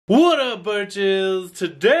What up, Burches?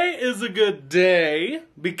 Today is a good day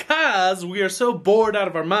because we are so bored out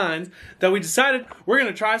of our minds that we decided we're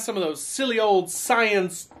going to try some of those silly old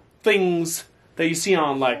science things that you see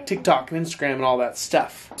on like TikTok and Instagram and all that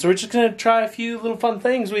stuff. So we're just going to try a few little fun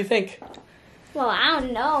things. What do you think? Well, I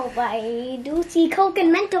don't know, but I do see Coke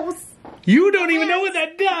and Mentos. You don't even know what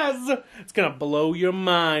that does! It's going to blow your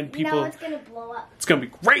mind, people. No, it's going to blow up. It's going to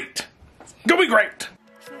be great! It's going to be great!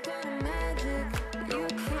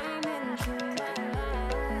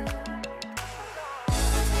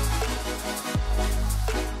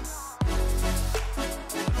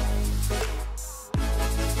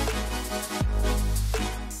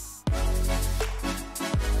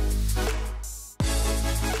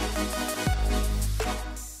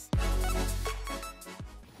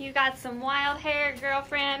 You got some wild hair,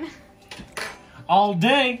 girlfriend. All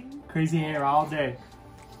day. Crazy hair all day.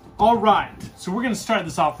 All right. So we're going to start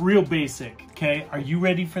this off real basic. Okay. Are you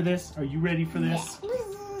ready for this? Are you ready for this?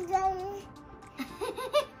 Yeah.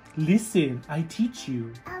 Listen, I teach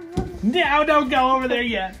you. No, don't go over there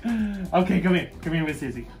yet. Okay, come here. Come here, Miss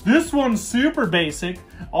Izzy. This one's super basic.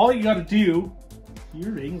 All you got to do...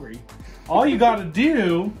 You're angry. All you got to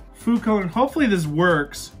do... Food coloring. Hopefully this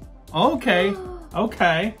works. Okay.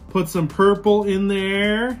 Okay, put some purple in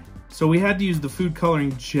there. So we had to use the food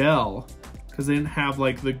coloring gel because they didn't have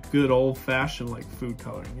like the good old-fashioned like food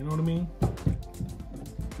coloring, you know what I mean?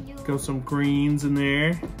 Go some greens in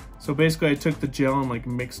there. So basically I took the gel and like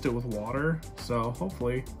mixed it with water. So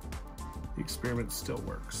hopefully the experiment still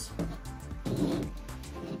works.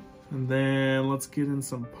 And then let's get in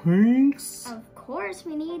some pinks. Of course,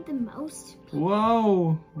 we need the most.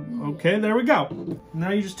 Whoa, okay, there we go. Now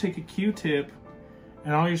you just take a Q-tip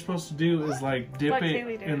and all you're supposed to do is like dip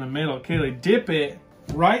it in the middle. Kaylee, dip it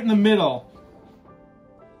right in the middle.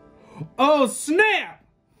 Oh, snap!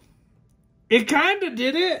 It kind of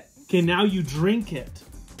did it. Okay, now you drink it.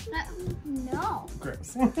 No.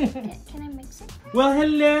 Gross. Can I mix it? Well,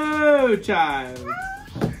 hello, child.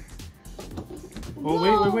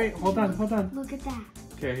 Oh, wait. Hold on. Look at that.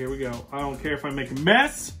 Okay, here we go. I don't care if I make a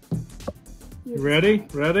mess. You ready?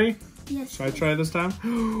 Ready? Yes. Should I try this time?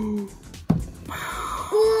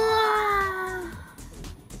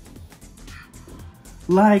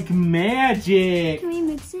 Like magic. Can we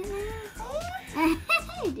mix it now?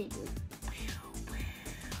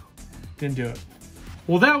 Didn't do it.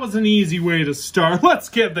 Well, that was an easy way to start. Let's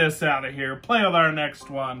get this out of here. Play with our next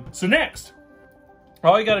one. So next,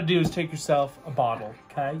 all you gotta do is take yourself a bottle,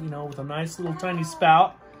 okay? You know, with a nice little tiny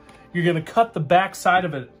spout. You're gonna cut the back side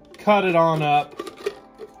of it. Cut it on up.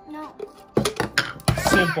 No.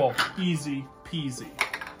 Simple, easy peasy.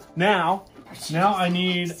 Now I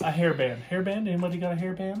need a hairband. Hairband? Anybody got a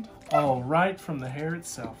hairband? Oh, right from the hair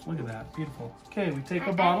itself. Look at that. Beautiful. Okay, we take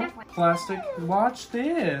a bottle. Plastic. Watch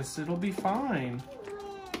this. It'll be fine.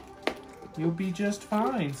 You'll be just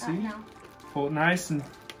fine, see? No. Pull it nice and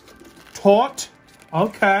taut.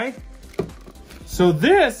 Okay. So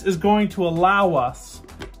this is going to allow us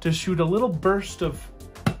to shoot a little burst of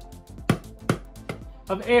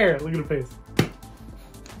air. Look at her face.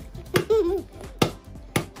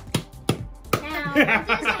 Now,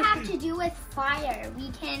 what does it have to do with fire? We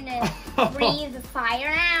can breathe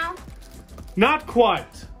fire now? Not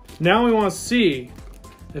quite. Now we want to see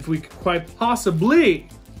if we could quite possibly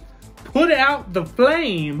put out the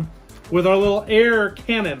flame with our little air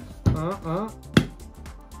cannon. Whoa.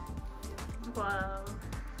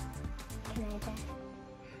 Can I try?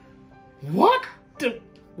 What?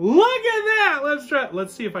 Look at that! Let's try.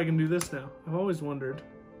 Let's see if I can do this now. I've always wondered.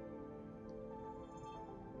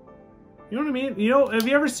 You know what I mean? You know, have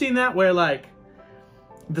you ever seen that where like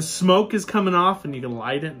the smoke is coming off and you can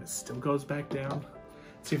light it and it still goes back down?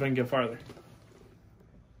 Let's see if I can get farther.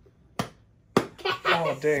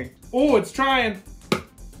 Oh, dang. Oh, it's trying.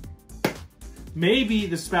 Maybe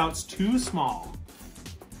the spout's too small.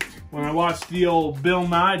 When I watched the old Bill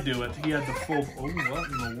Nye do it, he had the full, oh, what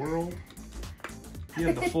in the world? He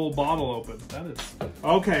had the full bottle open. That is,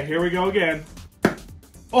 okay, here we go again.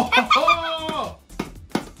 Oh,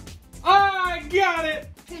 I got it.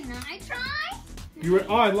 Can I try? You were,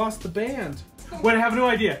 oh, I lost the band. Wait, I have no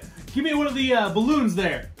idea. Give me one of the balloons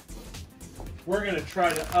there. We're gonna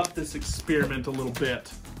try to up this experiment a little bit.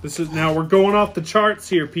 This is, now we're going off the charts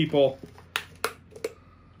here, people.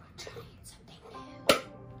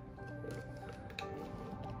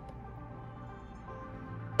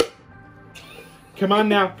 Come on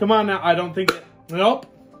now, I don't think it, nope.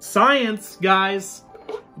 Science, guys.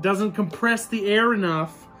 It doesn't compress the air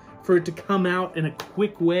enough for it to come out in a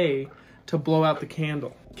quick way to blow out the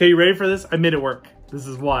candle. Okay, you ready for this? I made it work. This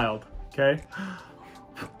is wild, okay?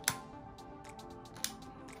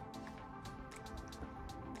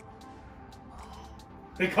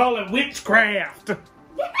 They call it witchcraft.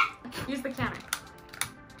 Use the counter.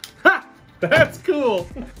 Ha! That's cool.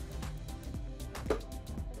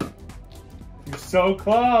 You're so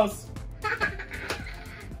close.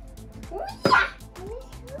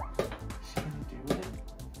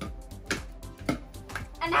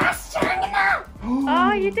 And I'm strong enough.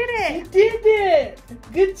 Oh, you did it. You did it.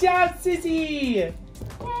 Good job, Sissy.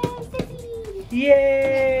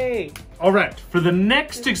 Yay! All right, for the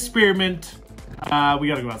next experiment, we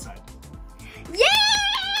gotta go outside.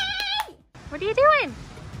 Yay! What are you doing?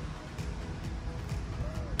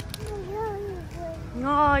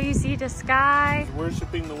 Oh, you see the sky?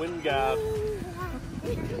 Worshipping the wind god.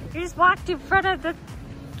 You just walked in front of the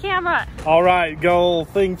camera. All right, got a little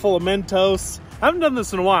thing full of Mentos. I haven't done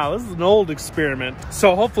this in a while. This is an old experiment,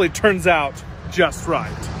 so hopefully it turns out just right.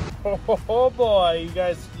 Oh boy,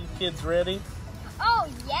 you kids ready? Oh,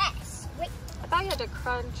 yes. Wait. I thought you had to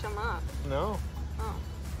crunch them up. No. Oh.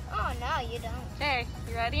 Oh, no, you don't. Okay,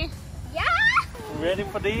 you ready? Yeah. You ready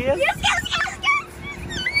for this? Yes.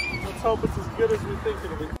 Let's hope it's as good as we think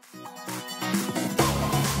it'll be.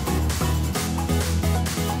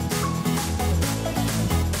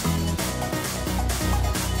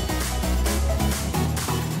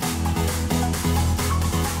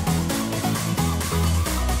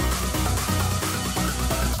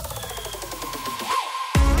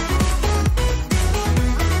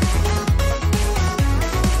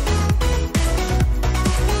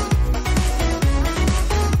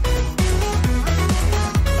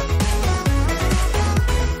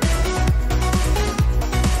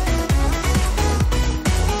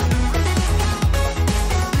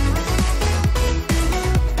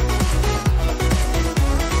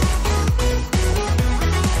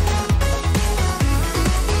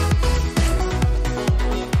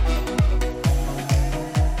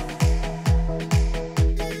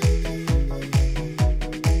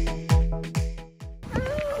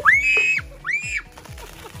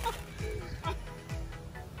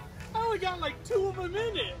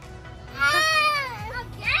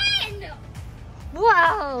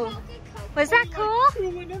 Whoa! Was that cool?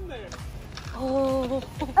 Two went in there. Oh.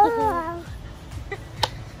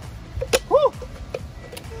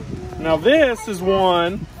 Now this is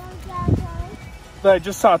one that I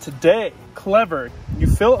just saw today. Clever. You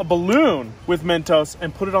fill a balloon with Mentos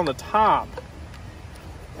and put it on the top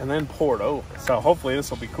and then pour it over. So hopefully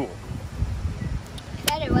this will be cool.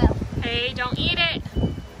 Bet it will. Hey, don't eat it.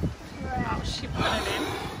 Oh, she put it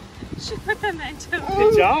in. She put the Mentos.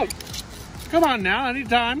 Good job. Come on now,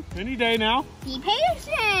 anytime, any day now. Be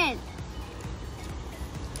patient.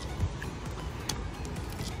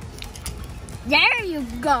 There you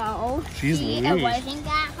go. Jeez See, it Louise. wasn't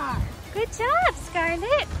that hard. Good job,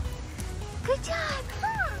 Scarlet. Good job.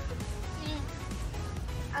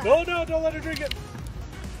 No, don't let her drink it.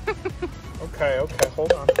 Okay,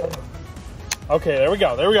 hold on. Okay, there we go.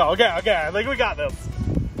 Okay, I think we got this.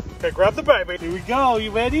 Okay, grab the baby. Here we go,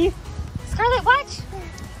 you ready? Scarlet, watch.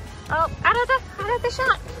 Oh, out of the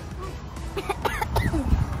shot.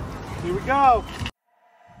 Here we go.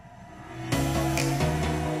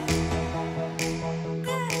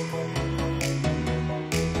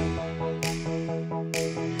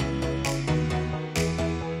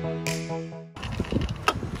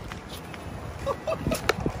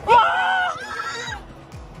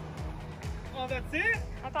 Oh, that's it?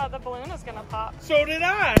 I thought the balloon was gonna pop. So did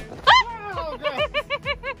I. Oh,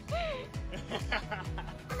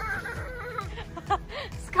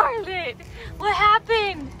 Scarlet, what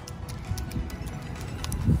happened?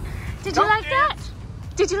 Did you like that?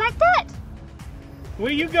 Did you like that?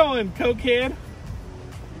 Where you going, cokehead?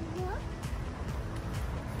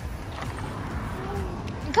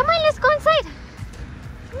 Come on, let's go inside.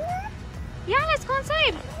 Yeah, let's go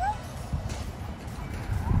inside.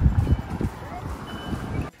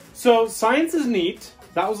 So science is neat.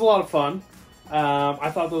 That was a lot of fun. I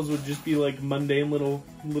thought those would just be like mundane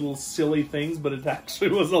little silly things, but it actually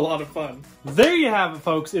was a lot of fun. There you have it,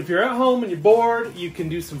 folks. If you're at home and you're bored, you can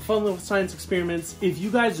do some fun little science experiments. If you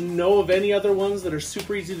guys know of any other ones that are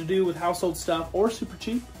super easy to do with household stuff or super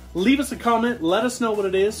cheap, leave us a comment. Let us know what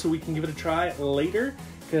it is so we can give it a try later,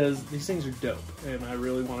 because these things are dope and I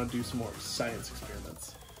really want to do some more science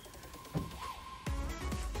experiments.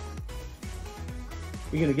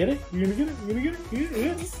 You gonna get it? You gonna get it? You gonna get it? You gonna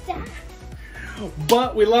get it? Stop.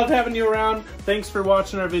 But we loved having you around. Thanks for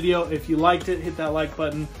watching our video. If you liked it, hit that like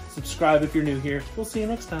button. Subscribe if you're new here. We'll see you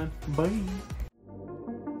next time. Bye.